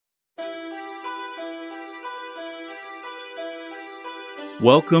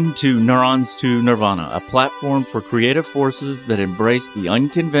Welcome to Neurons to Nirvana, a platform for creative forces that embrace the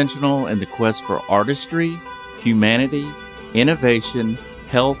unconventional and the quest for artistry, humanity, innovation,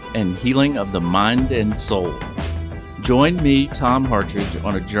 health, and healing of the mind and soul. Join me, Tom Hartridge,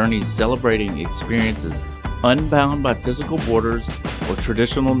 on a journey celebrating experiences unbound by physical borders or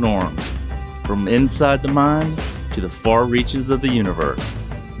traditional norms, from inside the mind to the far reaches of the universe.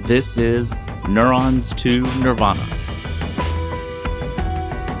 This is Neurons to Nirvana.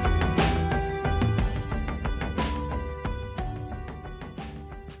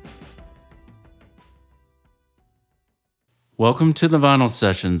 Welcome to the Vinyl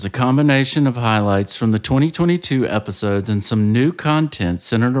Sessions, a combination of highlights from the 2022 episodes and some new content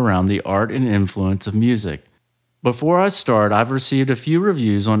centered around the art and influence of music. Before I start, I've received a few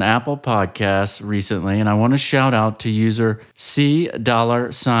reviews on Apple Podcasts recently, and I want to shout out to user $E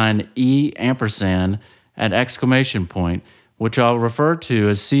ampersand at exclamation point, which I'll refer to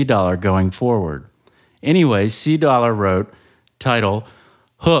as C dollar going forward. Anyway, C dollar wrote, title,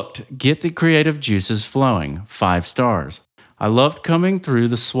 Hooked, Get the Creative Juices Flowing, 5 stars. I loved coming through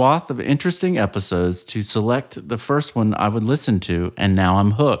the swath of interesting episodes to select the first one I would listen to, and now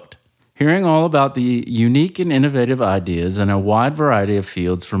I'm hooked. Hearing all about the unique and innovative ideas in a wide variety of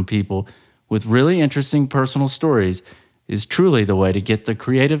fields from people with really interesting personal stories is truly the way to get the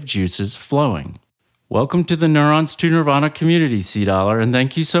creative juices flowing. Welcome to the Neurons to Nirvana community, C Dollar, and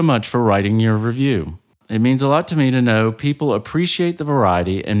thank you so much for writing your review. It means a lot to me to know people appreciate the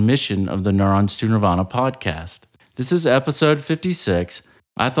variety and mission of the Neurons to Nirvana podcast. This is episode 56.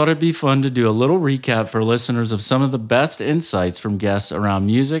 I thought it'd be fun to do a little recap for listeners of some of the best insights from guests around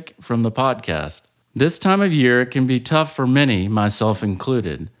music from the podcast. This time of year, it can be tough for many, myself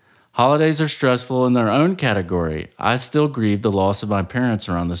included. Holidays are stressful in their own category. I still grieve the loss of my parents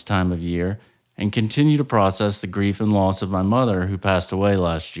around this time of year and continue to process the grief and loss of my mother who passed away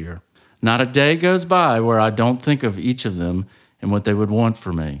last year. Not a day goes by where I don't think of each of them and what they would want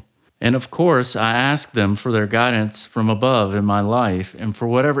for me. And of course, I ask them for their guidance from above in my life and for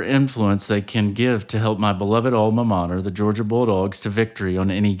whatever influence they can give to help my beloved alma mater, the Georgia Bulldogs, to victory on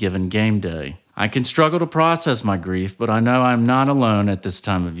any given game day. I can struggle to process my grief, but I know I'm not alone at this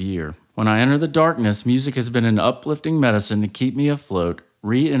time of year. When I enter the darkness, music has been an uplifting medicine to keep me afloat,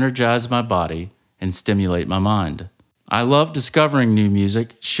 re-energize my body, and stimulate my mind. I love discovering new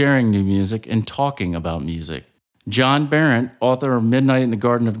music, sharing new music, and talking about music. John Berendt, author of Midnight in the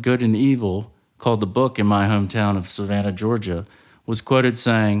Garden of Good and Evil, called the book in my hometown of Savannah, Georgia, was quoted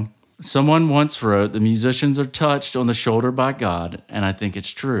saying, "Someone once wrote, the musicians are touched on the shoulder by God, and I think it's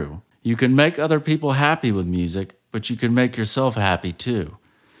true. You can make other people happy with music, but you can make yourself happy too.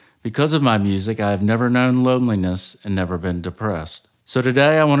 Because of my music, I have never known loneliness and never been depressed." So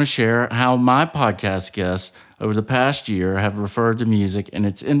today I want to share how my podcast guests over the past year have referred to music and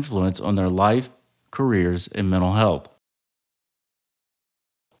its influence on their life, careers, and mental health.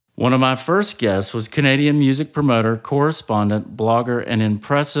 One of my first guests was Canadian music promoter, correspondent, blogger, and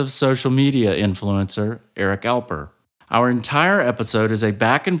impressive social media influencer, Eric Alper. Our entire episode is a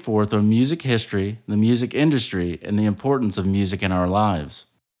back and forth on music history, the music industry, and the importance of music in our lives.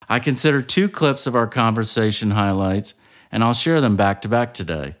 I consider 2 clips of our conversation highlights, and I'll share them back to back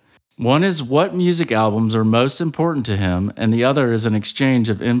today. One is what music albums are most important to him, and the other is an exchange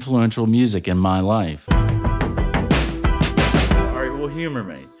of influential music in my life. All right, well, humor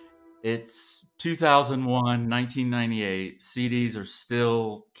me. It's 2001, 1998. CDs are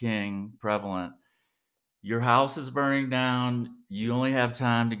still king, prevalent. Your house is burning down. You only have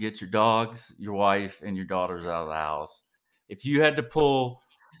time to get your dogs, your wife, and your daughters out of the house. If you had to pull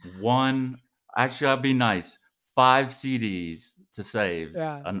actually, I'd be nice, 5 CDs to save,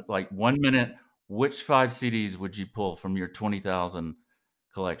 like 1 minute, which 5 CDs would you pull from your 20,000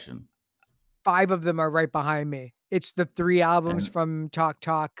 collection? 5 of them are right behind me. It's the 3 albums from Talk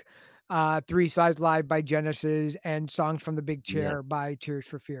Talk, 3 Sides Live by Genesis, and Songs from the Big Chair by Tears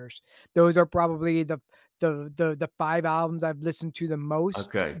for Fears. Those are probably the 5 albums I've listened to the most.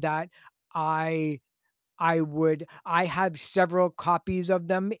 Okay. That I have several copies of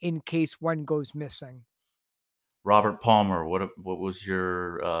them in case one goes missing. Robert Palmer, what was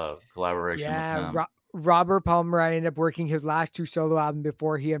your collaboration with him? Robert Palmer, I ended up working his last 2 solo albums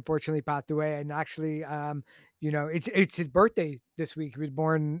before he unfortunately passed away. And actually, it's his birthday this week. He was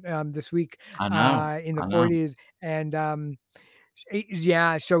born this week in the 40s. And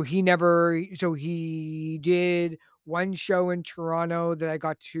so he did one show in Toronto that I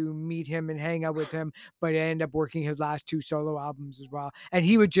got to meet him and hang out with him, but I ended up working his last 2 solo albums as well. And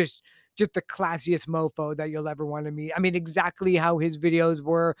he was just the classiest mofo that you'll ever want to meet. I mean, exactly how his videos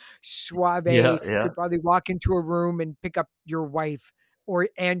were. Suave, could probably walk into a room and pick up your wife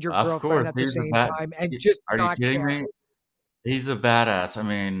and your Of girlfriend course, at the he's a same bad. time and just Are you not kidding care. me? He's a badass. I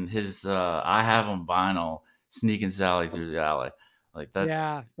mean, his I have on vinyl, "Sneaking Sally Through the Alley." Like, that's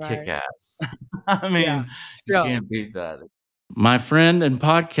Yeah, kick right. ass. I Yeah. mean, you Still, can't beat that. My friend and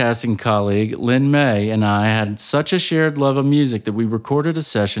podcasting colleague, Lynn May, and I had such a shared love of music that we recorded a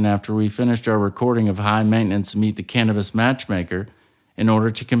session after we finished our recording of High Maintenance Meet the Cannabis Matchmaker in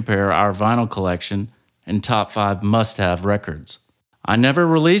order to compare our vinyl collection and top 5 must have records. I never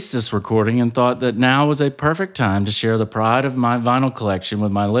released this recording and thought that now was a perfect time to share the pride of my vinyl collection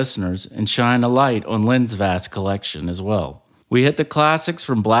with my listeners and shine a light on Lynn's vast collection as well. We hit the classics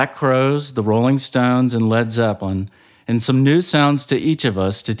from Black Crowes, the Rolling Stones, and Led Zeppelin, and some new sounds to each of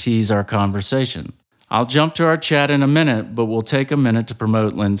us to tease our conversation. I'll jump to our chat in a minute, but we'll take a minute to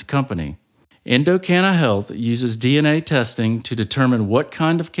promote Lynn's company. Endocanna Health uses DNA testing to determine what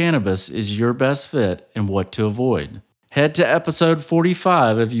kind of cannabis is your best fit and what to avoid. Head to episode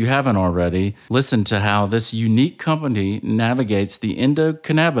 45 if you haven't already. Listen to how this unique company navigates the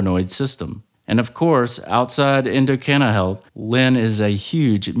endocannabinoid system. And of course, outside Endocanna Health, Lynn is a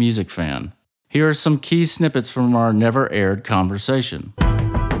huge music fan. Here are some key snippets from our never aired conversation. You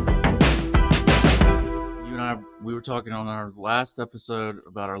and I, we were talking on our last episode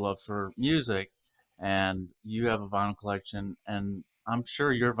about our love for music, and you have a vinyl collection, and I'm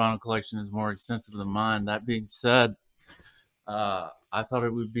sure your vinyl collection is more extensive than mine. That being said, I thought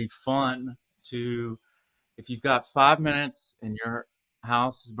it would be fun to, if you've got 5 minutes and your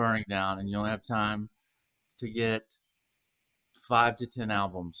house is burning down and you only have time to get 5 to 10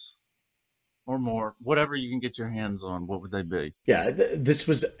 albums or more, whatever you can get your hands on, what would they be? Yeah, this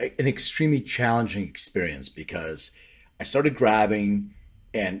was an extremely challenging experience because I started grabbing,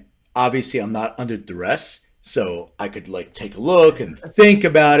 and obviously I'm not under duress, so I could like take a look and think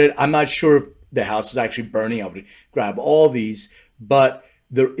about it. I'm not sure if the house is actually burning. I would grab all these, but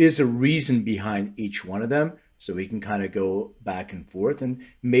there is a reason behind each one of them, so we can kind of go back and forth. And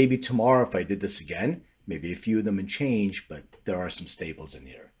maybe tomorrow, if I did this again, maybe a few of them would change, but there are some staples in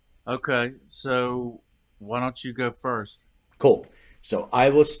here. Okay, so why don't you go first? Cool. So I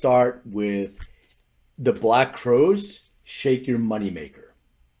will start with the Black Crowes, Shake Your Moneymaker.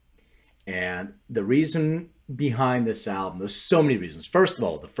 And the reason behind this album, there's so many reasons. First of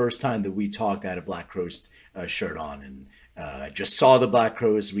all, the first time that we talked, I had a Black Crowes shirt on, and I just saw the Black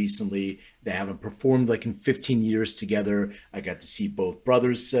Crowes recently. They haven't performed like in 15 years together. I got to see both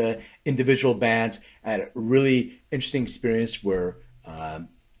brothers' individual bands. I had a really interesting experience where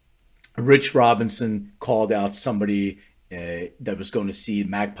Rich Robinson called out somebody that was going to see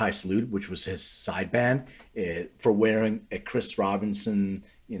Magpie Salute, which was his side band, for wearing a Chris Robinson,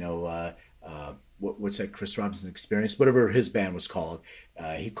 what's that Chris Robinson Experience, whatever his band was called.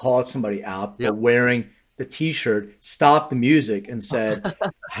 He called somebody out for wearing the T-shirt, stopped the music, and said,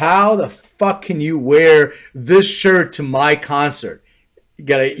 "How the fuck can you wear this shirt to my concert? You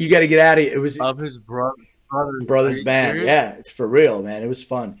gotta get out of here." It was Of his brothers band. Serious? Yeah, for real, man. It was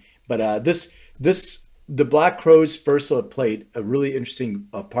fun. But the Black Crowes first of all played a really interesting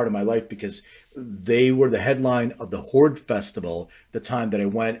part of my life because they were the headline of the Horde Festival the time that I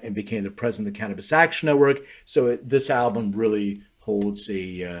went and became the president of the Cannabis Action Network. So this album really holds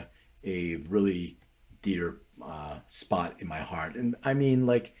a really dear spot in my heart. And I mean,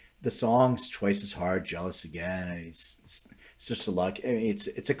 like the songs "Twice as Hard," "Jealous Again," it's such a luck. I mean,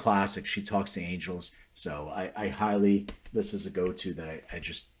 it's a classic. "She Talks to Angels." So I highly, this is a go-to that I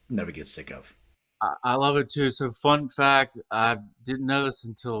just never get sick of. I love it too. So, fun fact, I didn't know this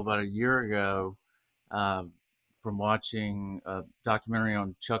until about a year ago, uh, from watching a documentary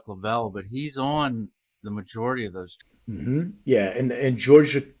on Chuck Leavell, but he's on the majority of those. Yeah, and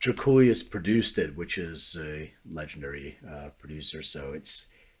George Drakoulias produced it, which is a legendary producer. So it's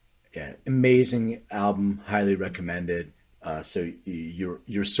amazing album, highly recommended. So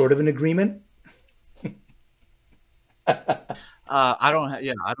you're sort of in agreement. I don't have,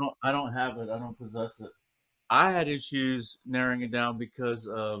 yeah, I don't have it. I don't possess it. I had issues narrowing it down because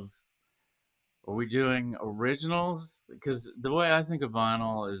of, are we doing originals? Because the way I think of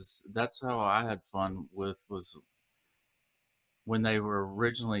vinyl is that's how I had fun with was when they were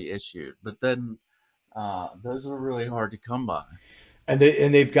originally issued. But then those are really hard to come by. And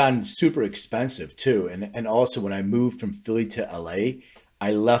they've gotten super expensive too. And also when I moved from Philly to LA,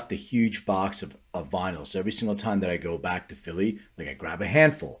 I left a huge box of vinyl. So every single time that I go back to Philly, like I grab a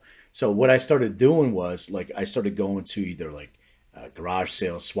handful. So what I started doing was like I started going to either like garage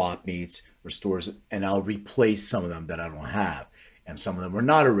sales, swap meets, or stores, and I'll replace some of them that I don't have. And some of them are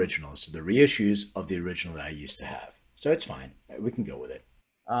not originals, so they're reissues of the original that I used to have. So it's fine. We can go with it.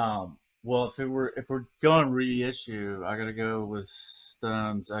 Well, if we're going reissue, I gotta go with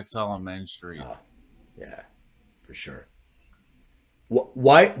Stone's Exile on Main Street. Oh, yeah, for sure.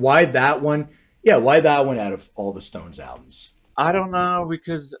 Why that one? Yeah, why that one out of all the Stones albums? I don't know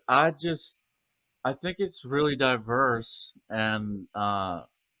because I think it's really diverse, and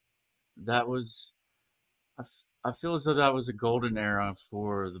that was I feel as though that was a golden era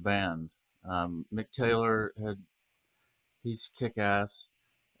for the band. Mick Taylor he's kick ass,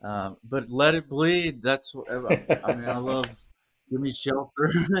 but Let It Bleed. I mean I love Give Me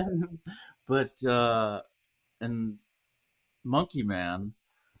Shelter, but and Monkey Man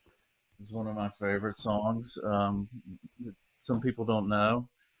is one of my favorite songs. Some people don't know.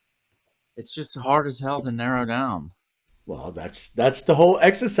 It's just hard as hell to narrow down. Well, that's the whole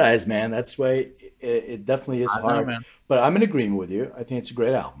exercise, man. That's why it definitely is I know, hard. man. But I'm in agreement with you. I think it's a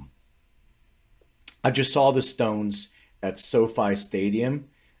great album. I just saw the Stones at SoFi Stadium.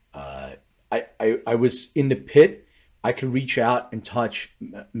 Uh, I was in the pit. I could reach out and touch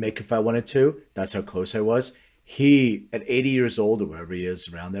Mick if I wanted to. That's how close I was. He, at 80 years old or wherever he is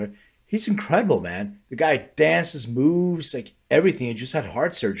around there, he's incredible, man. The guy dances, moves, like everything. He just had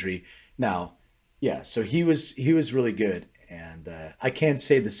heart surgery. Now, yeah, so he was really good, and I can't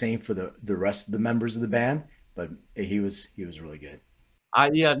say the same for the rest of the members of the band, but he was really good.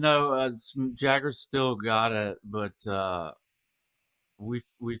 Yeah, no, Jagger still got it, but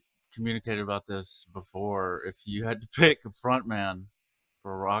we've communicated about this before. If you had to pick a front man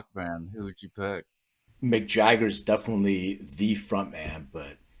for a rock band, who would you pick? Mick Jagger is definitely the front man,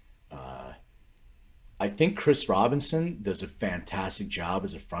 but uh, I think Chris Robinson does a fantastic job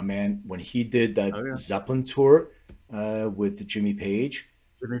as a frontman. When he did that Oh yeah, Zeppelin tour with Jimmy Page,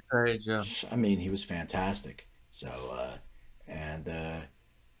 Jimmy Page. Yeah, I mean, he was fantastic. So, and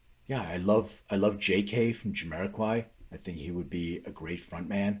yeah, I love J.K. from Jamiroquai. I think he would be a great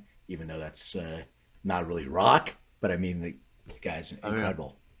frontman, even though that's not really rock. But I mean, the guy's oh yeah.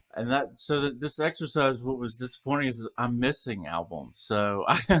 incredible. And this exercise, what was disappointing is I'm missing albums. So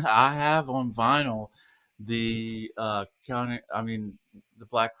I have on vinyl the I mean, the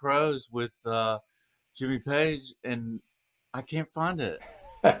Black Crows with Jimmy Page, and I can't find it.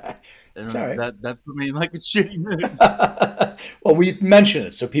 It's all And right. that put me in like a shitty mood Well, we mention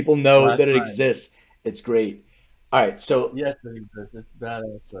it so people know last that it night. exists. It's great. All right, so Yes, it's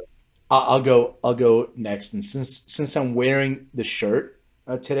badass. But I'll go next, and since I'm wearing the shirt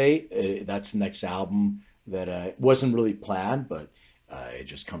today, that's the next album that wasn't really planned, but it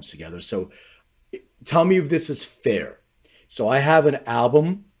just comes together. So tell me if this is fair. So I have an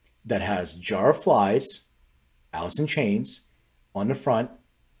album that has Jar of Flies, Alice in Chains on the front,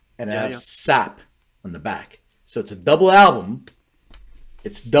 and it yeah, yeah. has Sap on the back. So it's a double album.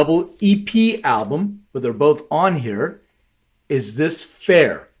 It's double EP album, but they're both on here. Is this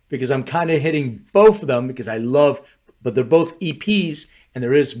fair? Because I'm kind of hitting both of them because I love, but they're both EPs and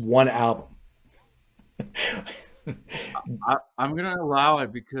there is one album. I'm gonna allow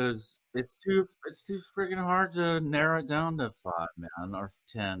it because it's too freaking hard to narrow it down to five, man, or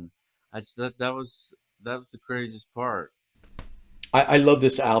 10. That was the craziest part. I love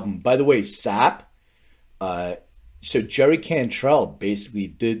this album. By the way, Sap, uh, so Jerry Cantrell basically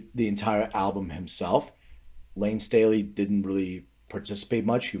did the entire album himself. Lane Staley didn't really participate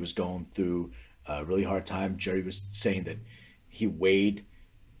much. He was going through a really hard time. Jerry was saying that he weighed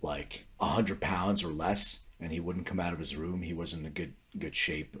like 100 pounds or less, and he wouldn't come out of his room. He wasn't in a good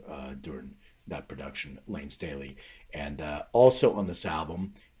shape during that production. Lane Staley, and also on this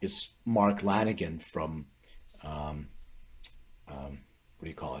album is Mark Lanigan from what do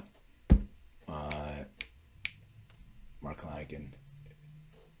you call it? Uh, Mark Lanigan.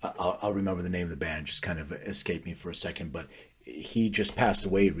 I'll remember the name of the band. Just kind of escaped me for a second, but he just passed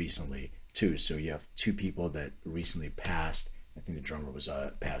away recently too. So you have two people that recently passed. I think the drummer was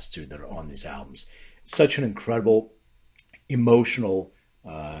passed too that are on these albums. Such an incredible, emotional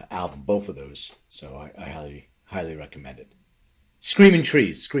album, both of those. So I highly recommend it. Screaming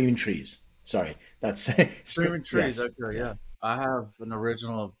Trees, Screaming Trees. Sorry, that's Screaming Trees, yes, okay, yeah. yeah. I have an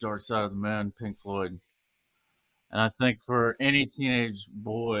original of Dark Side of the Moon, Pink Floyd, and I think for any teenage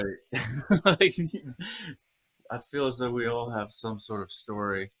boy, like, I feel as though we all have some sort of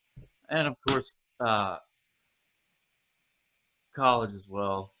story, and of course, college as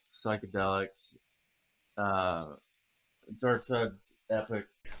well, psychedelics, uh, Dark Side's epic.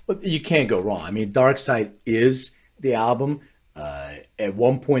 But you can't go wrong. I mean, Dark Side is the album. At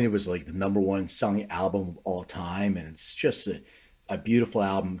one point, it was like the number one selling album of all time, and it's just a beautiful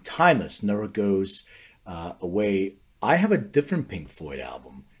album, timeless, never goes away. I have a different Pink Floyd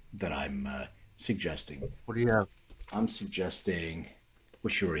album that I'm suggesting. What do you have? I'm suggesting.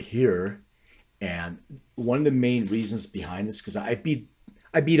 Wish You Were Here. And one of the main reasons behind this, because I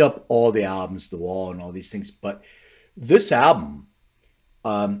beat up all the albums, The Wall, and all these things, but this album,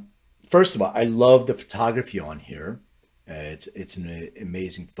 first of all, I love the photography on here. It's an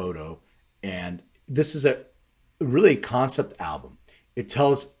amazing photo, and this is a really concept album. It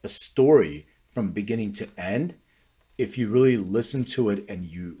tells a story from beginning to end. If you really listen to it and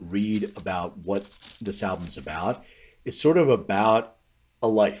you read about what this album's about, it's sort of about a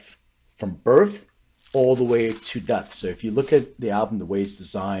life from birth all the way to death. So if you look at the album, the way it's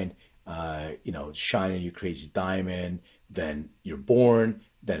designed, Shining You Crazy Diamond, then You're Born,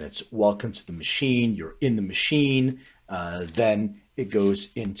 then it's Welcome to the Machine, You're in the Machine, then it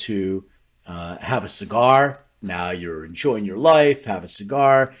goes into Have a Cigar, now you're enjoying your life, have a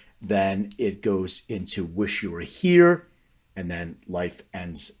cigar, then it goes into Wish You Were Here, and then life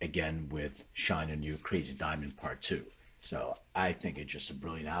ends again with Shining You Crazy Diamond Part 2. So I think it's just a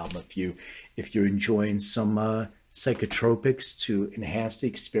brilliant album. If you're enjoying some psychotropics to enhance the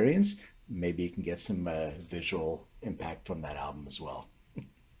experience, maybe you can get some visual impact from that album as well.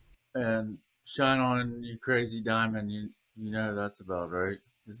 And Shine On You Crazy Diamond, you know that's about right,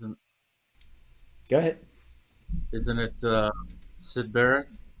 isn't Go ahead. isn't it Sid Barrett?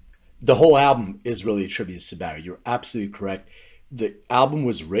 The whole album is really a tribute to Sid Barrett. You're absolutely correct. The album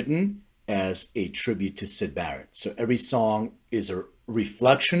was written as a tribute to Sid Barrett. So every song is a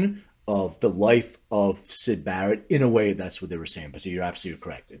reflection of the life of Sid Barrett. In a way, that's what they were saying. But so you're absolutely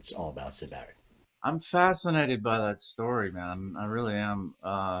correct. It's all about Sid Barrett. I'm fascinated by that story, man. I really am.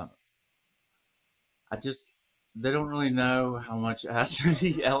 I just they don't really know how much acid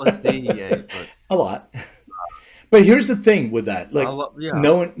LSD he ate, but A lot. But here's the thing with that, I like love, yeah.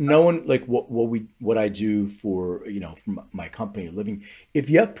 no one like what I do for for my company a living. If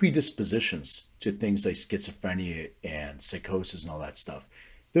you have predispositions to things like schizophrenia and psychosis and all that stuff,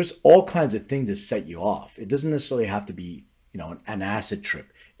 there's all kinds of things that set you off. It doesn't necessarily have to be an acid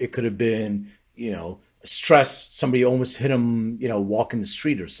trip. It could have been stress. Somebody almost hit him walking the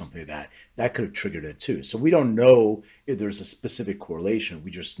street or something like that. That could have triggered it too. So we don't know if there's a specific correlation.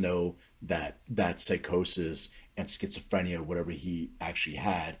 We just know that psychosis and schizophrenia, whatever he actually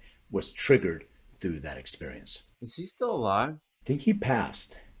had, was triggered through that experience. Is he still alive? I think he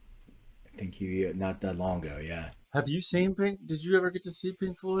passed. I think he not that long ago. Yeah, Have you seen Pink? Did you ever get to see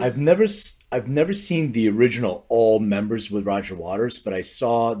Pink Floyd? I've never seen the original all members with Roger Waters, but I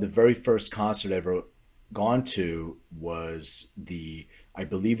saw the very first concert I ever gone to was I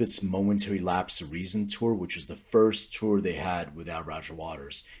believe it's Momentary Lapse of Reason tour, which is the first tour they had without Roger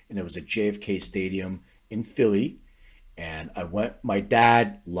Waters, and it was at JFK Stadium in Philly. And I went. My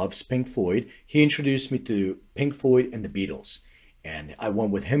dad loves Pink Floyd. He introduced me to Pink Floyd and the Beatles, and I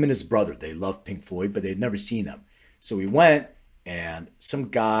went with him and his brother. They loved Pink Floyd, but they'd never seen them. So we went, and some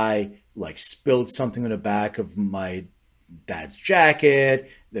guy like spilled something on the back of my dad's jacket.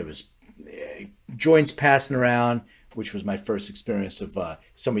 There was joints passing around, which was my first experience of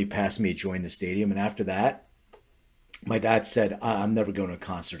somebody passing me a joint in the stadium. And after that, my dad said, I'm never going to a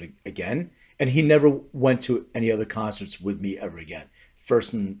concert again. And he never went to any other concerts with me ever again.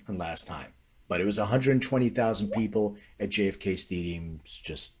 First and last time. But it was 120,000 people at JFK Stadium. It's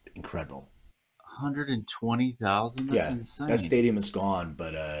just incredible. 120,000? That's Yeah, insane. that stadium is gone,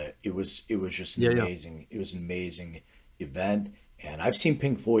 but it was just an Yeah, yeah. amazing it was an amazing event. And I've seen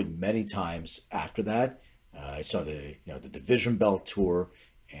Pink Floyd many times after that. I saw the Division Bell tour,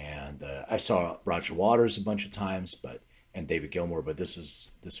 and I saw Roger Waters a bunch of times, and David Gilmour, but this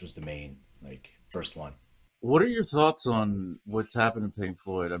was the main first one. What are your thoughts on what's happened to Pink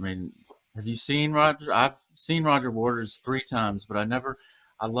Floyd? I mean, have you seen Roger? I've seen Roger Waters 3 times, but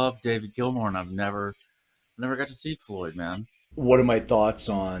I love David Gilmour, and I've never got to see Floyd, man. What are my thoughts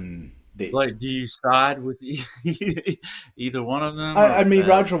on the Like, do you side with either one of them, I or mean,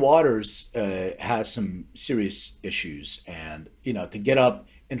 Roger Waters has some serious issues, and to get up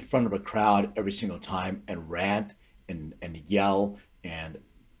in front of a crowd every single time and rant and yell, and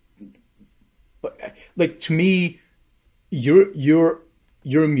but like, to me, you're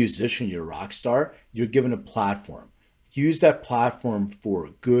a musician, you're a rock star, you're given a platform. Use that platform for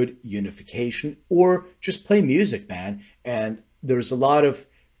good unification, or just play music, man. And there's a lot of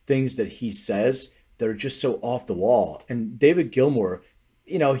things that he says that are just so off the wall. And David Gilmour,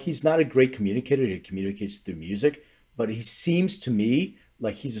 he's not a great communicator. He communicates through music, but he seems to me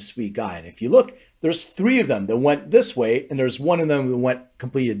like he's a sweet guy. And if you look, there's 3 of them that went this way, and there's one of them that went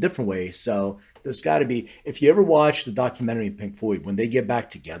completely a different way. So there's got to be, if you ever watch the documentary of Pink Floyd, when they get back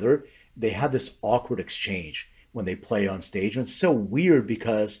together, they have this awkward exchange when they play on stage. And it's so weird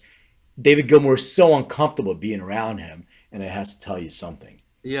because David Gilmour is so uncomfortable being around him, and it has to tell you something.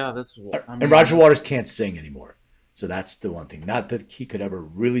 Yeah, that's what I And Roger mean. Waters can't sing anymore, so that's the one thing. Not that he could ever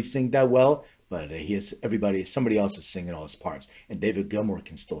really sing that well, but he has everybody. Somebody else is singing all his parts, and David Gilmour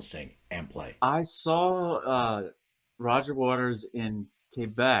can still sing and play. I saw Roger Waters in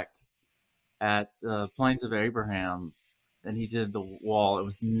Quebec at Plains of Abraham, and he did the wall. It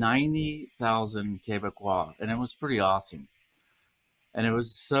was 90,000 Quebecois, and it was pretty awesome. And it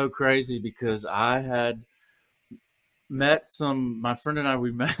was so crazy because I had met my friend and I,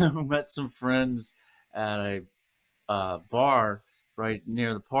 we met, met some friends at a bar right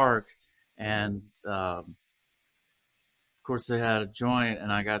near the park, and of course they had a joint,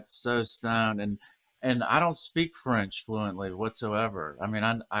 and I got so stoned, and I don't speak French fluently whatsoever. I mean,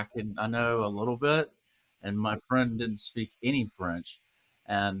 I know a little bit, and my friend didn't speak any French,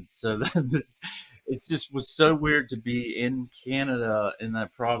 and so it just was so weird to be in Canada in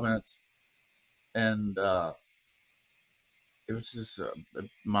that province, and it was just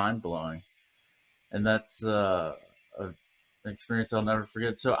mind blowing, and that's an experience I'll never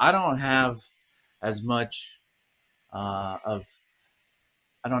forget. So I don't have as much of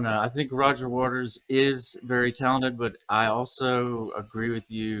I don't know. I think Roger Waters is very talented, but I also agree with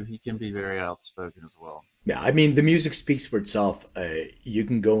you. He can be very outspoken as well. Yeah, I mean, the music speaks for itself. You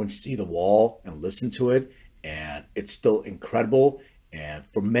can go and see The Wall and listen to it, and it's still incredible. And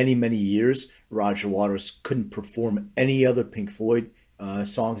for many, many years, Roger Waters couldn't perform any other Pink Floyd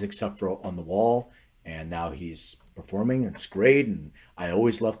songs except for On the Wall. And now he's performing. It's great. And I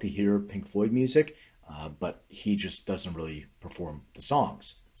always love to hear Pink Floyd music, but he just doesn't really perform the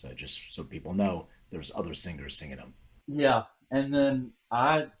songs. So just so people know, there's other singers singing them. Yeah, and then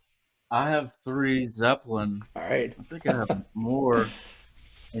I have three Zeppelin. All right. I think I have more.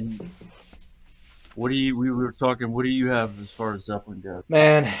 And we were talking. What do you have as far as Zeppelin goes?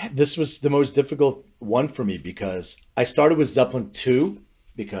 Man, this was the most difficult one for me because I started with Zeppelin 2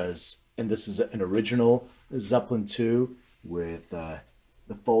 because, and this is an original Zeppelin 2 with the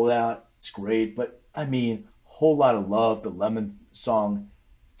fold out. It's great, but I mean, whole lot of love. The Lemon song,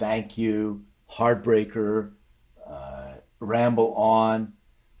 Thank You, Heartbreaker, Ramble On.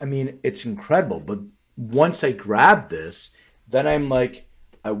 I mean, it's incredible. But once I grabbed this, then I'm like,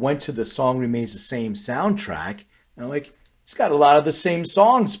 I went to the Song Remains the Same soundtrack, and I'm like, it's got a lot of the same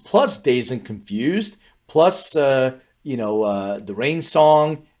songs, plus Dazed and Confused, plus the Rain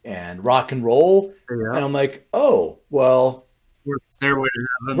song and Rock and Roll, Yeah, and I'm like, oh well, or Stairway to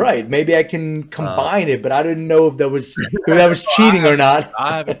Heaven. right, maybe I can Uh, combine it, but I didn't know if that was cheating or not.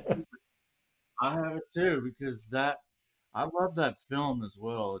 I have it. I have it too because that I love that film as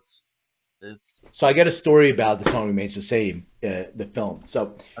well. It's So I got a story about the Song Remains the Same, the film.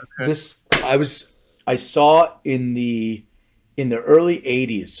 So okay. this I saw in the early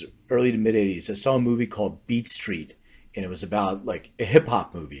 '80s, early to mid '80s. I saw a movie called Beat Street, and it was about like a hip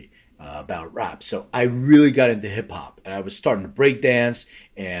hop movie about rap. So I really got into hip hop, and I was starting to break dance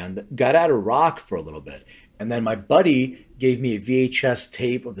and got out of rock for a little bit. And then my buddy gave me a VHS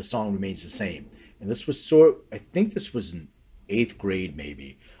tape of the Song Remains the Same, and this was I think this was in eighth grade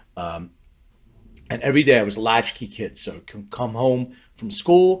maybe. And every day I was a latchkey kid, so I could come home from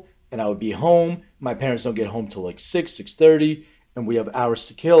school and I would be home. My parents don't get home till like 6:30, and we have hours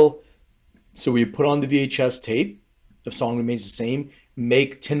to kill. So we put on the VHS tape. The Song Remains the Same.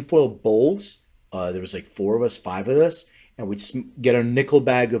 Make tinfoil bowls. There was like four of us, five of us, and we'd get a nickel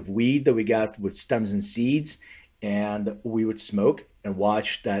bag of weed that we got with stems and seeds, and we would smoke and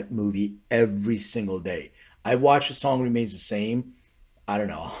watch that movie every single day. I watched The Song Remains the Same. I don't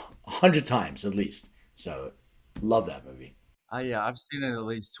know, 100 times at least. So love that movie. Yeah, I've seen it at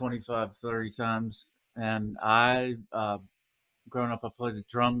least 25, 30 times, and I growing up I played the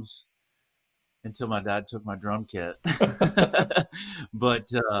drums until my dad took my drum kit. But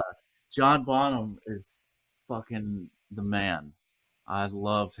John Bonham is fucking the man. I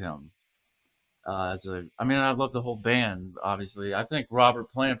love him. I mean, I love the whole band. Obviously, I think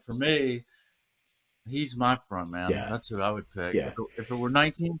Robert Plant for me, he's my front man. Yeah, That's who I would pick. yeah. If it were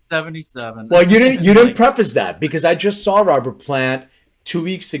 1977, Well, you didn't like, preface that because I just saw Robert Plant 2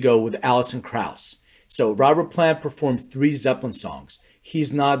 weeks ago with Alison Krauss. So Robert Plant performed three Zeppelin songs.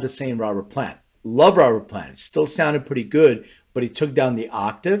 He's not the same Robert Plant. Love Robert Plant. It still sounded pretty good, but he took down the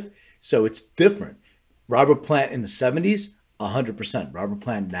octave, so it's different. Robert Plant in the '70s, 100%. Robert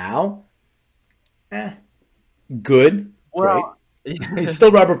Plant now, eh, good, great. well, He's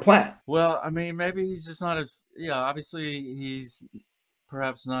still Robert Plant. well, I mean, maybe he's just not as yeah. Obviously, he's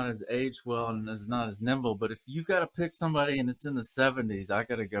perhaps not as aged well and is not as nimble. But if you've got to pick somebody and it's in the '70s, I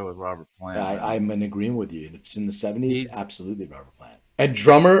got to go with Robert Plant, man. I'm in agreement with you. If it's in the '70s, He's absolutely Robert Plant. And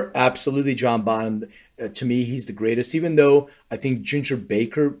drummer, absolutely John Bonham. To me, he's the greatest. Even though I think Ginger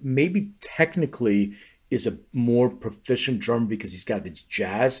Baker maybe technically is a more proficient drummer because he's got the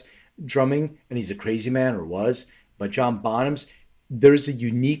jazz drumming and he's a crazy man or was. But John Bonham's, there's a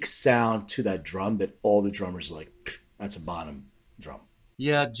unique sound to that drum that all the drummers are like, that's a Bonham drum.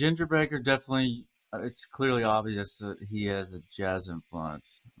 Yeah, Ginger Baker definitely. It's clearly obvious that he has a jazz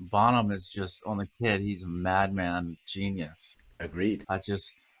influence. Bonham is just on the kid. He's a madman genius. Agreed. I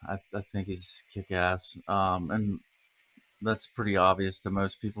think he's kick ass. And that's pretty obvious to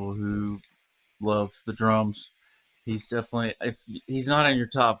most people who love the drums. He's definitely, if he's not in your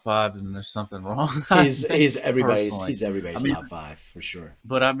top five, then there's something wrong. He's everybody's Personally. he's everybody's I mean, top five for sure.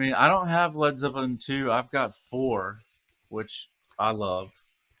 but I mean, I don't have Led Zeppelin 2. I've got 4, which I love.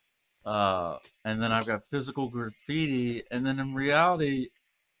 And then I've got Physical Graffiti. And then in reality,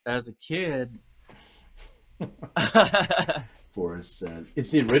 as a kid, For his,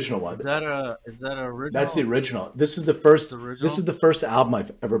 it's the original one. is that a original? That's the original. This is the It's first. the original? This is the first album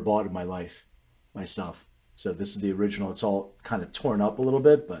I've ever bought in my life, myself. So this is the original. It's all kind of torn up a little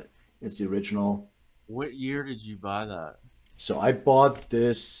bit, but it's the original. What year did you buy that? So I bought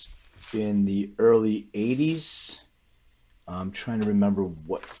this in the early '80s. I'm trying to remember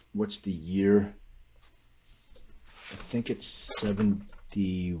what's the year. I think it's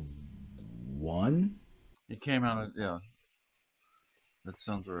 '71. It came out, yeah, that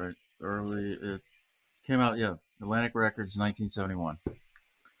sounds right. Early, it came out, yeah, Atlantic Records, 1971.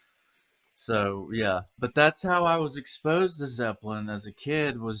 So, yeah, but that's how I was exposed to Zeppelin as a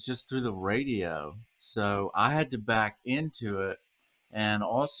kid, was just through the radio. So I had to back into it. And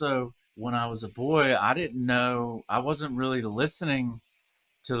also, when I was a boy, I didn't know, I wasn't really listening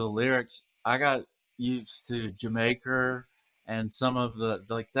to the lyrics. I got used to Jamaica and some of the,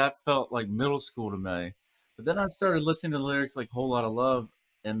 like, that felt like middle school to me. But then I started listening to the lyrics like Whole Lot of Love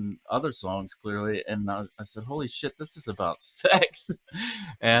and other songs clearly. And I said, holy shit, this is about sex.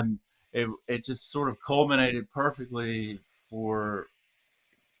 And it just sort of culminated perfectly for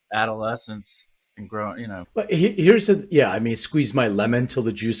adolescence and growing. But here's the yeah. I mean, squeeze my lemon till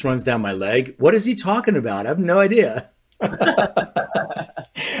the juice runs down my leg. What is he talking about? I have no idea.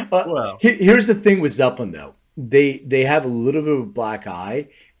 Well, Here's the thing with Zeppelin, though. They have a little bit of a black eye,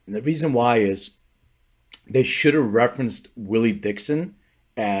 and the reason why is they should have referenced Willie Dixon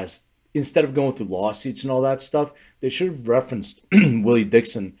as instead of going through lawsuits and all that stuff. They should have referenced Willie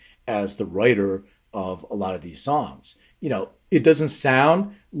Dixon as the writer of a lot of these songs. It doesn't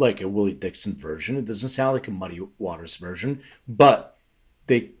sound like a Willie Dixon version. It doesn't sound like a Muddy Waters version, but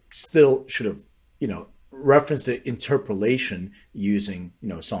they still should have, referenced the interpolation using,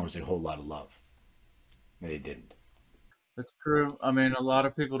 songs like Whole Lot of Love. And they didn't. that's true. I mean, a lot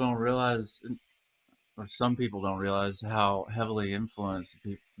of people don't realize, or some people don't realize, how heavily influenced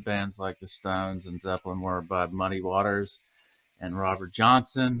bands like the Stones and Zeppelin were by Muddy Waters and Robert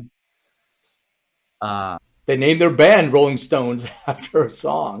Johnson. They named their band Rolling Stones after a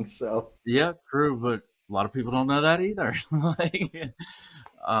song, so Yeah, true, but a lot of people don't know that either.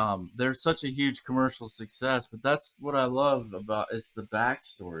 Like, they're such a huge commercial success, but that's what I love about it's the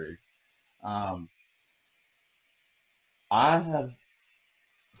backstory. Um, I have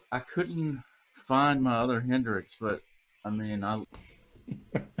I couldn't find my other Hendrix, but I mean,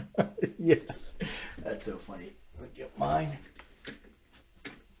 yeah, that's so funny. Let me get mine.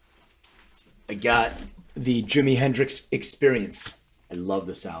 I got the Jimi Hendrix Experience. I love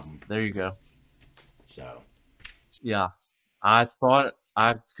this album. there you go. So Yeah, I thought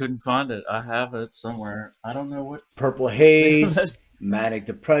I couldn't find it. I have it somewhere. I don't know what. Purple Haze, Manic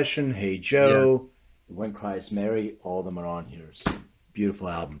Depression, Hey Yeah, Joe, The Wind Cries Mary, all of them are on here. It's a beautiful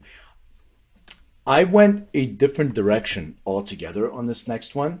album. I went a different direction altogether on this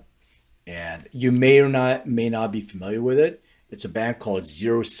next one, and you may not be familiar with it. It's a band called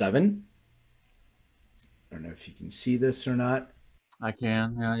Zero Seven. I don't know if you can see this or not. I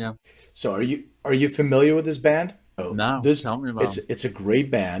can. Yeah, yeah. So are you familiar with this band? So No, this tell me it's about 'em. it's a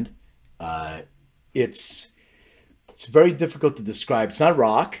great band. Uh, it's it's very difficult to describe. It's not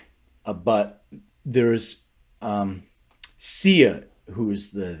rock, but there's Sia,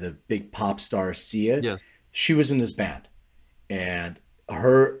 who's the big pop star Sia. Yes. She was in this band, and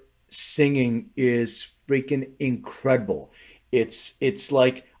her singing is freaking incredible. It's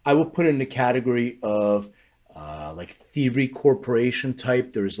like I would put it in the category of like Thievery Corporation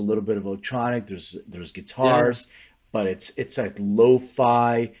type. There's a little bit of electronic. There's Yeah, yeah. guitars, but it's like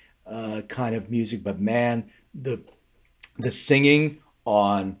lo-fi kind of music. But man, the singing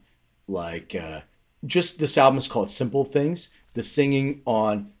on like just this album is called Simple Things. The singing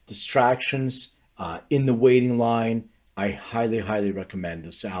on Distractions, In the Waiting Line, I highly, highly recommend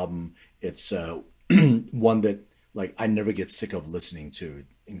this album. It's one that like I never get sick of listening to.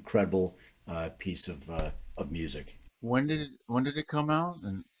 Incredible piece of music. When did it come out,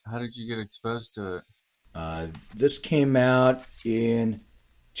 and how did you get exposed to it? This came out in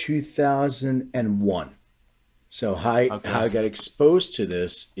 2001. So how Okay. I got exposed to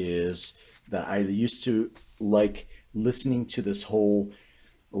this is that I used to like listening to this whole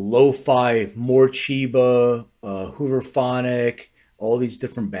lo-fi, more Chiba, Hooverphonic, all these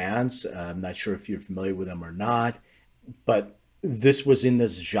different bands. I'm not sure if you're familiar with them or not, but this was in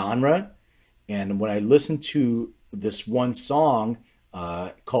this genre. And when I listened to this one song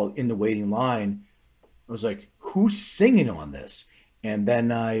called "In the Waiting Line," I was like, "Who's singing on this?" And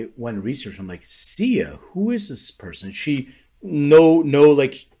then I went and researched. I'm like, "Sia, who is this person?" She no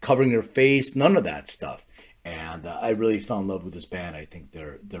like covering her face, none of that stuff. And I really fell in love with this band. I think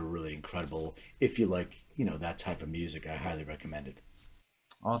they're really incredible. If you like, that type of music, I highly recommend it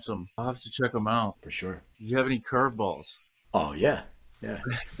Awesome. I'll have to check them out. for sure. Do you have any curveballs? Oh yeah, yeah.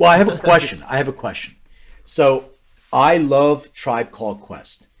 Well, I have a question. I have a question. So I love Tribe Called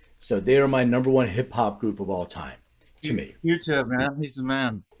Quest. So they are my number one hip hop group of all time to me, Q-Tip, man. He's the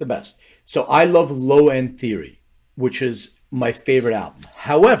man. the best. So I love Low End Theory, which is my favorite album.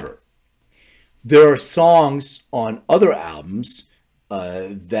 However, there are songs on other albums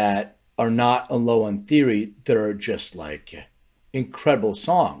that are not on Low End Theory that are just like incredible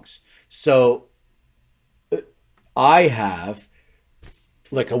songs. So I have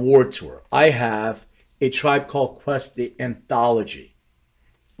like a war tour. I have a Tribe Called Quest, the anthology,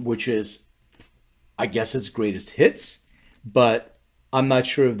 which is, I guess, its greatest hits, but I'm not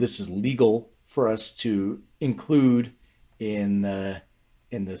sure if this is legal for us to include in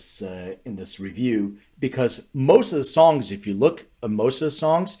in this review because most of the songs, if you look at most of the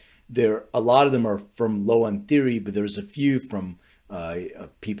songs, there a lot of them are from Low End Theory, but there's a few from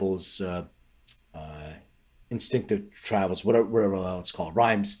people's uh, instinctive travels, whatever else called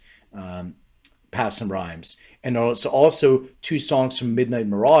rhymes, um, paths and rhymes, and also two songs from Midnight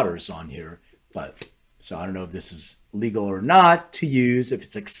Marauders on here. But so I don't know if this is legal or not to use, if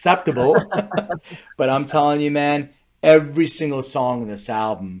it's acceptable. But I'm telling you, man, every single song in this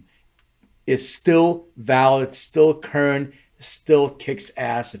album is still valid, still current, still kicks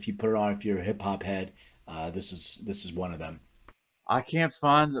ass if you put it on. If you're a hip hop head, this is one of them. I can't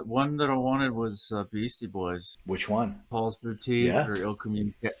find the one that I wanted was Beastie Boys. Which one? Paul's Boutique Yeah, or Ill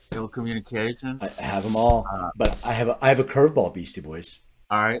Communication. I have them all, Uh, but I have a curveball Beastie Boys.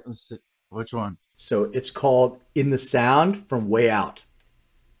 all right, let's see. Which one? So it's called "In the Sound" from Way Out.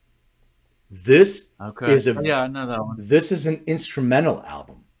 This Okay. is a Yeah, I know that one. this is an instrumental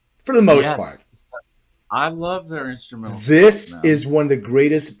album for the most Yes. part. I love their instrumental stuff, This man. is one of the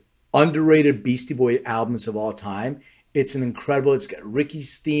greatest underrated Beastie Boy albums of all time. It's an incredible. It's got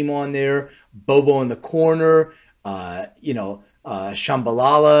Ricky's theme on there, Bobo in the corner,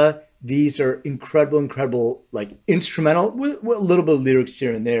 Shambalala. These are incredible, incredible, like instrumental with a little bit of lyrics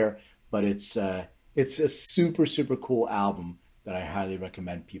here and there. But it's a super, super cool album that I highly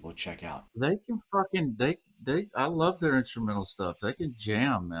recommend people check out. They can fucking they I love their instrumental stuff. They can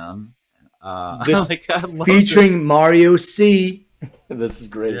jam, man. This Like I love it. featuring Mario C. This is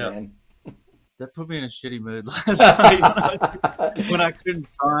great, Yeah. man. That put me in a shitty mood last night when I couldn't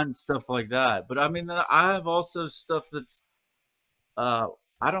find stuff like that. But I mean, I have also stuff that's uh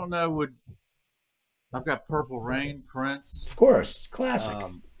I don't know would I've got Purple Rain, Prince. Of course, classic.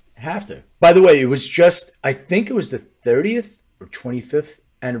 Um, Have to. By the way, it was just, I think it was the 30th or 25th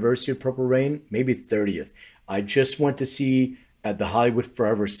anniversary of Purple Rain, maybe 30th. I just went to see at the Hollywood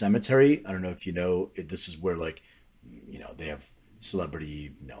Forever Cemetery. I don't know if you know, this is where like, they have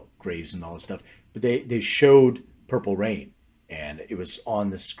celebrity, graves and all this stuff. But they showed Purple Rain and it was on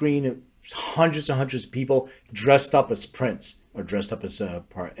the screen. It was hundreds and hundreds of people dressed up as Prince or dressed up as a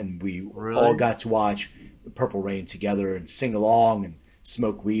part. And we all really? got to watch Purple Rain together and sing along and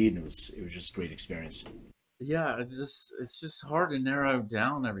smoke weed, and it was just a great experience. Yeah, this it's just hard to narrow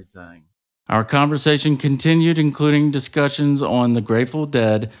down everything. Our conversation continued, including discussions on the Grateful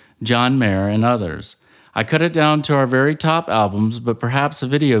Dead, John Mayer, and others. I cut it down to our very top albums, but perhaps a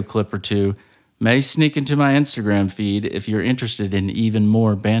video clip or two may sneak into my Instagram feed if you're interested in even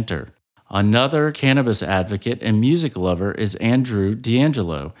more banter. Another cannabis advocate and music lover is Andrew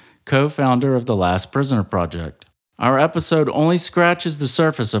D'Angelo, co-founder of the Last Prisoner Project. Our episode only scratches the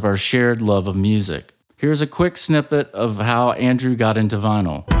surface of our shared love of music. Here's a quick snippet of how Andrew got into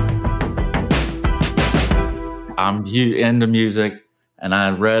vinyl. I'm into music, and I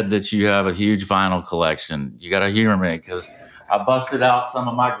read that you have a huge vinyl collection. You got to humor me because I busted out some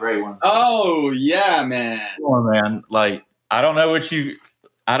of my great ones. Oh yeah, man. Come on, man. Like, I don't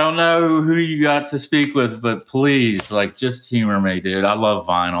know who you got to speak with, but please, like, just humor me, dude. I love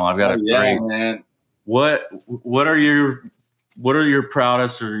vinyl. I've got great man. What are your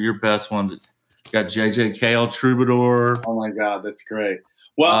proudest or your best ones? Got JJ Cale, Troubadour. Oh my God, that's great.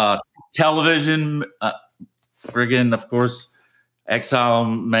 Well, Television, friggin', of course, Exile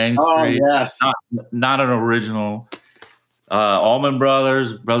on Main Street. Oh yes, not an original. Allman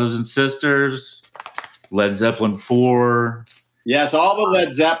Brothers, Brothers and Sisters, Led Zeppelin 4. Yes, all the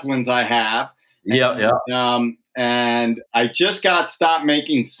Led Zeppelins I have. Yeah. And I just got Stop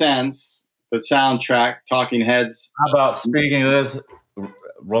Making Sense, the soundtrack, Talking Heads. How about, speaking of this,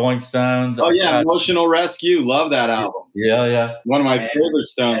 Rolling Stones? Oh yeah, Emotional Rescue. Love that album. Yeah. One of my favorite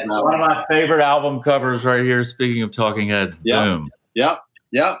Stones albums. One of my favorite album covers right here, speaking of Talking Heads. Yep. Boom. Yep.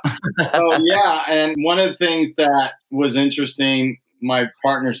 Oh yeah, and one of the things that was interesting, my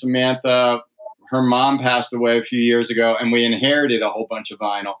partner Samantha, her mom passed away a few years ago, and we inherited a whole bunch of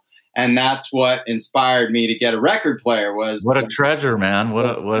vinyl, and that's what inspired me to get a record player. What a treasure, man! What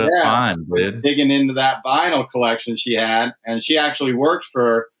a find, dude! Digging into that vinyl collection she had, and she actually worked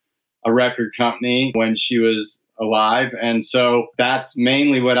for a record company when she was alive, and so that's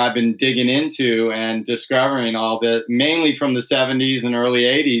mainly what I've been digging into and discovering all that, mainly from the 70s and early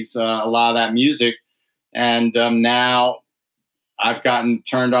 80s, a lot of that music. And now I've gotten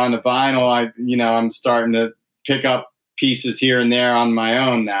turned on to vinyl. I'm starting to pick up pieces here and there on my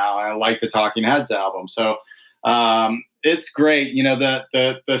own now. I like the Talking Heads album, so it's great.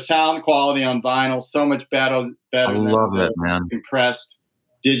 The sound quality on vinyl so much better. I love it, man. Compressed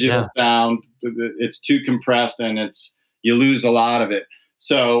digital sound. It's too compressed, and you lose a lot of it.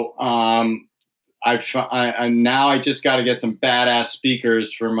 So now I just got to get some badass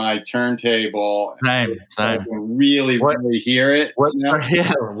speakers for my turntable. Same. I can really hear it.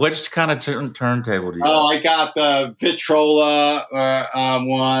 Which kind of turntable do you have? I got the Victrola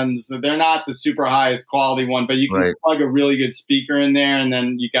ones. They're not the super highest quality one, but you can plug a really good speaker in there, and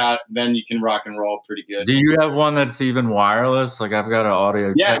then you can rock and roll pretty good. Do you have one that's even wireless? Like, I've got an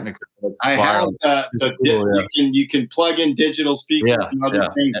Audio Technica. I have you can plug in digital speakers and other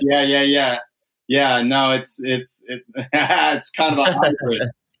things. Yeah, no, it's kind of a hybrid.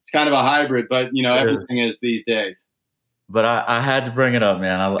 It's kind of a hybrid, but everything is these days. But I had to bring it up,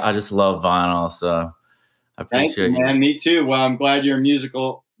 man. I just love vinyl, so I appreciate you, man. Me too. Well, I'm glad you're a music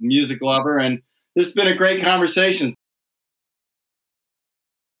lover, and this has been a great conversation.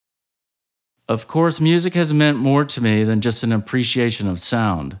 Of course, music has meant more to me than just an appreciation of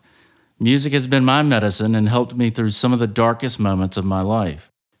sound. Music has been my medicine and helped me through some of the darkest moments of my life.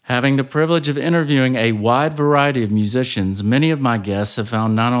 Having the privilege of interviewing a wide variety of musicians, many of my guests have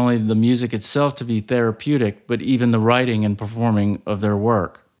found not only the music itself to be therapeutic, but even the writing and performing of their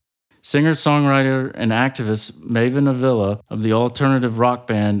work. Singer-songwriter and activist Maven Avila of the alternative rock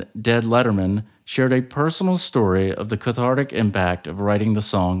band Dead Letterman shared a personal story of the cathartic impact of writing the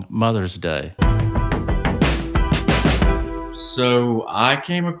song Mother's Day. So I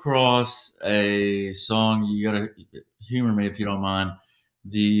came across a song, you gotta humor me if you don't mind,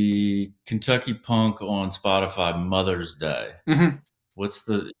 the Kentucky Punk on Spotify, Mother's Day. Mm-hmm. What's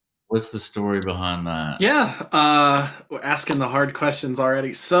the story behind that? Yeah, we're asking the hard questions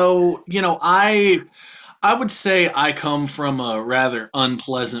already. So, I would say I come from a rather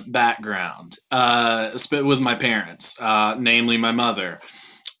unpleasant background with my parents, namely my mother.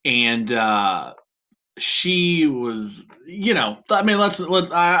 And she was,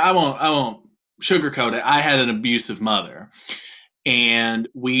 I won't sugarcoat it. I had an abusive mother. And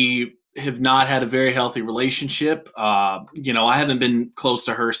we have not had a very healthy relationship. I haven't been close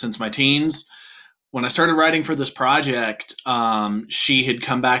to her since my teens. When I started writing for this project, she had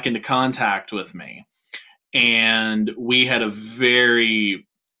come back into contact with me. And we had a very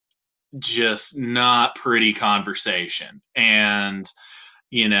just not pretty conversation. And,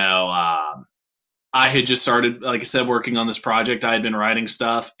 I had just started, like I said, working on this project. I had been writing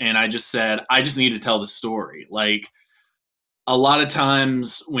stuff. And I just said, I just need to tell the story. Like, a lot of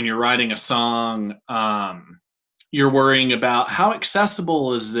times when you're writing a song, you're worrying about how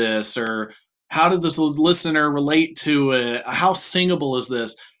accessible is this, or how did this listener relate to it? How singable is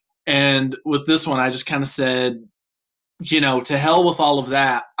this? And with this one, I just kind of said, to hell with all of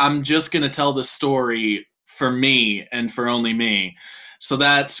that. I'm just going to tell the story for me and for only me. So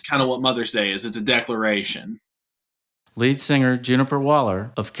that's kind of what Mother's Day is. It's a declaration. Lead singer Juniper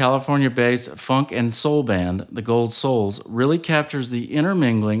Waller of California-based funk and soul band The Gold Souls really captures the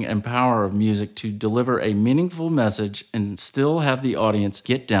intermingling and power of music to deliver a meaningful message and still have the audience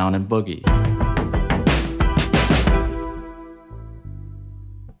get down and boogie.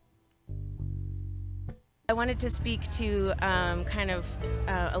 I wanted to speak to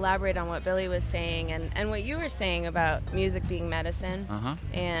elaborate on what Billy was saying and what you were saying about music being medicine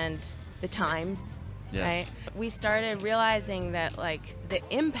and the times. Yes. Right? We started realizing that like the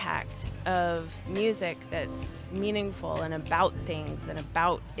impact of music that's meaningful and about things and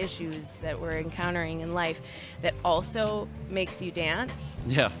about issues that we're encountering in life that also makes you dance.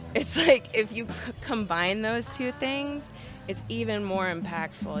 Yeah. It's like if you combine those two things, it's even more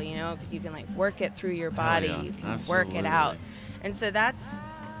impactful, you know, because you can like work it through your body, you can work it out. And so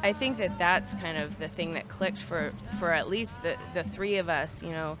I think that's kind of the thing that clicked for at least the three of us, you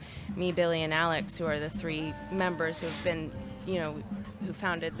know, me, Billy, and Alex, who are the three members who've been, you know, who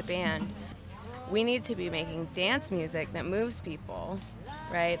founded the band. We need to be making dance music that moves people,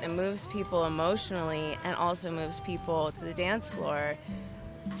 right? That moves people emotionally and also moves people to the dance floor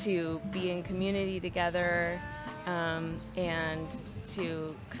to be in community together, and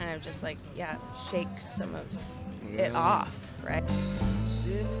to kind of just like, shake some of it off, right?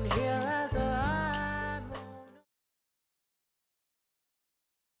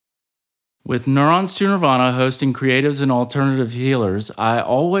 With Neurons to Nirvana hosting creatives and alternative healers, I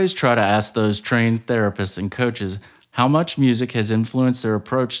always try to ask those trained therapists and coaches how much music has influenced their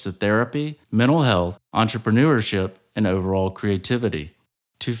approach to therapy, mental health, entrepreneurship, and overall creativity.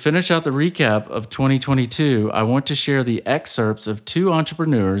 To finish out the recap of 2022, I want to share the excerpts of two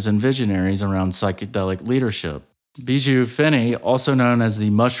entrepreneurs and visionaries around psychedelic leadership. Bijou Finney, also known as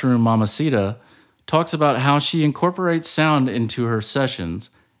the Mushroom Mamacita, talks about how she incorporates sound into her sessions,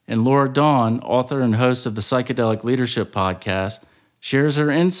 and Laura Dawn, author and host of the Psychedelic Leadership Podcast, shares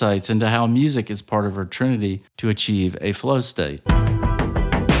her insights into how music is part of her trinity to achieve a flow state.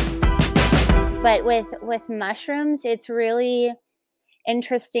 But with mushrooms, it's really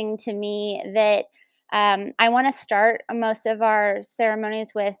interesting to me that I want to start most of our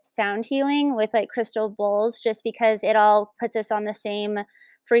ceremonies with sound healing, with like crystal bowls, just because it all puts us on the same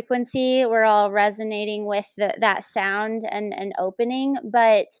frequency. We're all resonating with that sound and opening.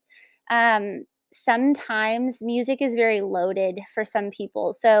 But sometimes music is very loaded for some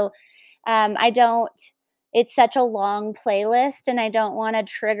people. So it's such a long playlist, and I don't want a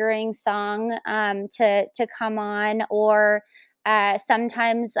triggering song to come on, or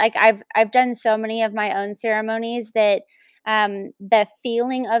sometimes like I've done so many of my own ceremonies that the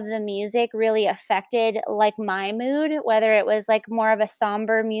feeling of the music really affected like my mood, whether it was like more of a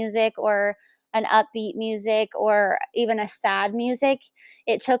somber music or an upbeat music or even a sad music.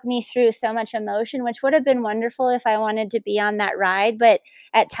 It took me through so much emotion, which would have been wonderful if I wanted to be on that ride. But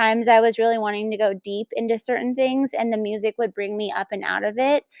at times I was really wanting to go deep into certain things, and the music would bring me up and out of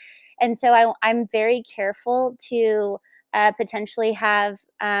it. And so I'm very careful to potentially have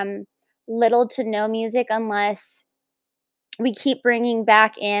little to no music unless we keep bringing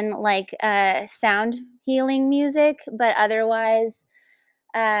back in like sound healing music, but otherwise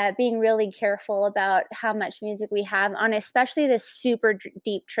being really careful about how much music we have on, especially the super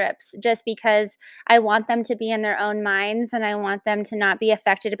deep trips, just because I want them to be in their own minds and I want them to not be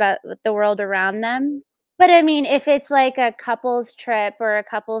affected about the world around them. But I mean, if it's like a couple's trip or a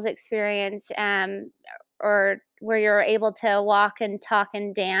couple's experience, or where you're able to walk and talk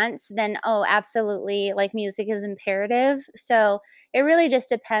and dance, then absolutely, like music is imperative. So it really just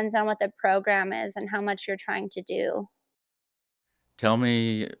depends on what the program is and how much you're trying to do. Tell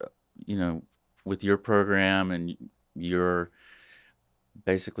me, with your program and your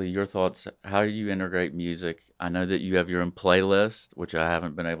thoughts, how do you integrate music? I know that you have your own playlist, which I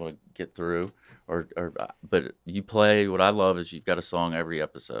haven't been able to get through, but you play. What I love is you've got a song every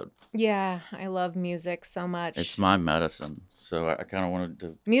episode. Yeah, I love music so much. It's my medicine. So I kind of wanted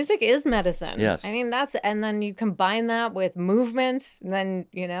to. Music is medicine. Yes. I mean, and then you combine that with movement, and then,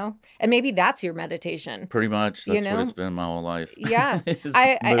 and maybe that's your meditation. Pretty much. That's what it's been my whole life. Yeah.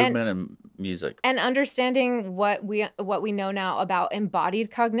 Movement and music. And understanding what we know now about embodied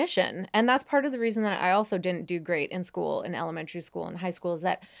cognition. And that's part of the reason that I also didn't do great in school, in elementary school and high school, is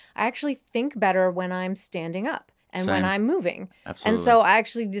that I actually think better when I'm standing up. And Same. when I'm moving. Absolutely. And so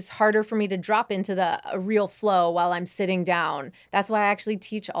it's harder for me to drop into the real flow while I'm sitting down. That's why I actually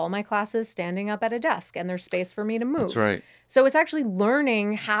teach all my classes standing up at a desk, and there's space for me to move. That's right. So it's actually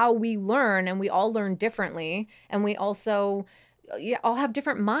learning how we learn, and we all learn differently. And we also all have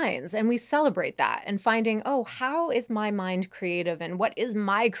different minds, and we celebrate that and finding, how is my mind creative and what is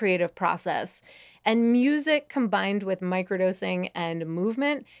my creative process? And music combined with microdosing and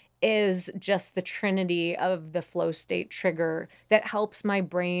movement is just the trinity of the flow state trigger that helps my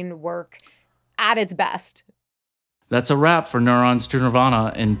brain work at its best. That's a wrap for Neurons to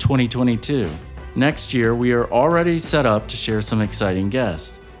Nirvana in 2022. Next year, we are already set up to share some exciting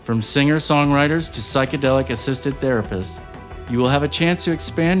guests. For From singer-songwriters to psychedelic assisted therapists, you will have a chance to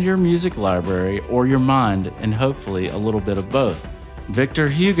expand your music library or your mind, and hopefully a little bit of both. Victor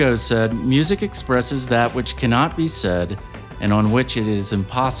Hugo said, "Music expresses that which cannot be said and on which it is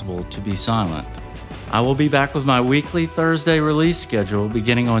impossible to be silent." I will be back with my weekly Thursday release schedule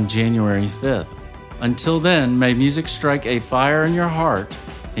beginning on January 5th. Until then, may music strike a fire in your heart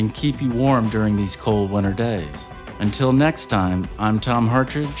and keep you warm during these cold winter days. Until next time, I'm Tom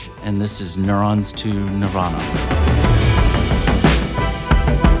Hartridge, and this is Neurons to Nirvana.